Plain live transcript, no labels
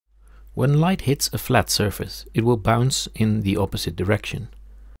When light hits a flat surface, it will bounce in the opposite direction.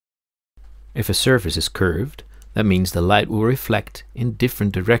 If a surface is curved, that means the light will reflect in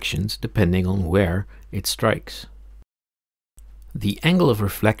different directions depending on where it strikes. The angle of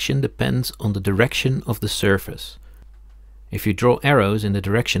reflection depends on the direction of the surface. If you draw arrows in the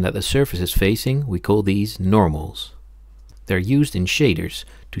direction that the surface is facing, we call these normals. They're used in shaders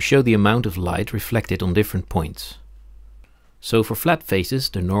to show the amount of light reflected on different points. So for flat faces,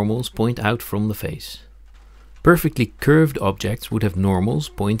 the normals point out from the face. Perfectly curved objects would have normals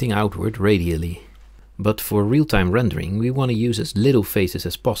pointing outward radially. But for real-time rendering, we want to use as little faces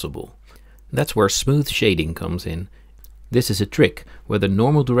as possible. That's where smooth shading comes in. This is a trick where the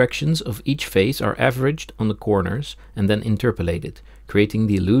normal directions of each face are averaged on the corners and then interpolated, creating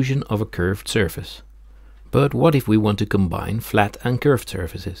the illusion of a curved surface. But what if we want to combine flat and curved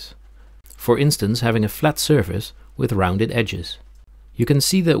surfaces? For instance, having a flat surface with rounded edges. You can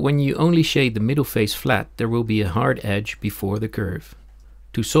see that when you only shade the middle face flat, there will be a hard edge before the curve.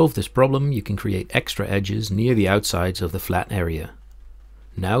 To solve this problem, you can create extra edges near the outsides of the flat area.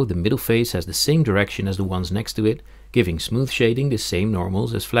 Now the middle face has the same direction as the ones next to it, giving smooth shading the same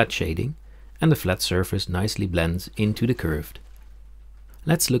normals as flat shading, and the flat surface nicely blends into the curved.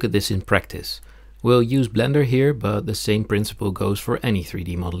 Let's look at this in practice. We'll use Blender here, but the same principle goes for any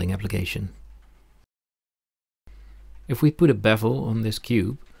 3D modeling application. If we put a bevel on this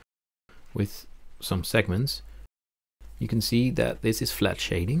cube with some segments, you can see that this is flat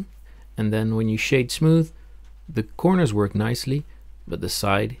shading, and then when you shade smooth, the corners work nicely, but the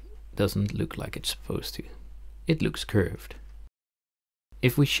side doesn't look like it's supposed to. It looks curved.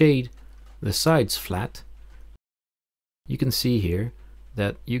 If we shade the sides flat, you can see here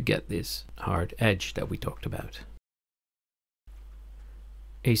that you get this hard edge that we talked about.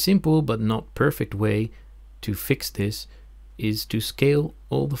 A simple but not perfect way to fix this is to scale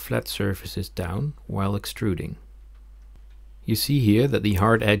all the flat surfaces down while extruding. You see here that the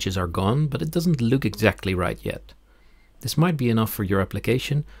hard edges are gone, but it doesn't look exactly right yet. This might be enough for your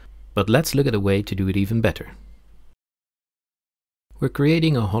application, but let's look at a way to do it even better. We're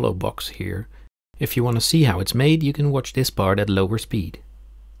creating a hollow box here. If you want to see how it's made, you can watch this part at lower speed.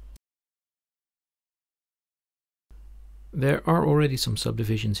 There are already some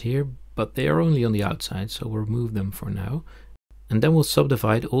subdivisions here, but they are only on the outside, so we'll remove them for now. And then we'll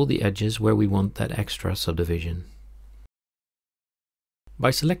subdivide all the edges where we want that extra subdivision.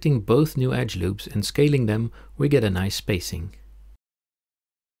 By selecting both new edge loops and scaling them, we get a nice spacing.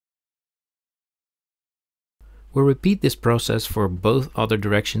 We'll repeat this process for both other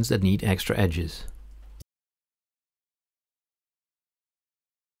directions that need extra edges.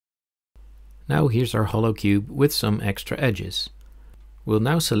 Now here's our hollow cube with some extra edges. We'll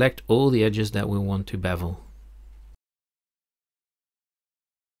now select all the edges that we want to bevel.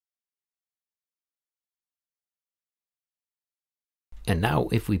 And now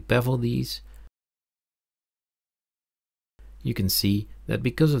if we bevel these, you can see that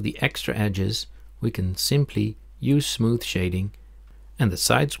because of the extra edges, we can simply use smooth shading and the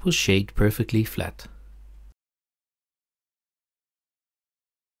sides will shade perfectly flat.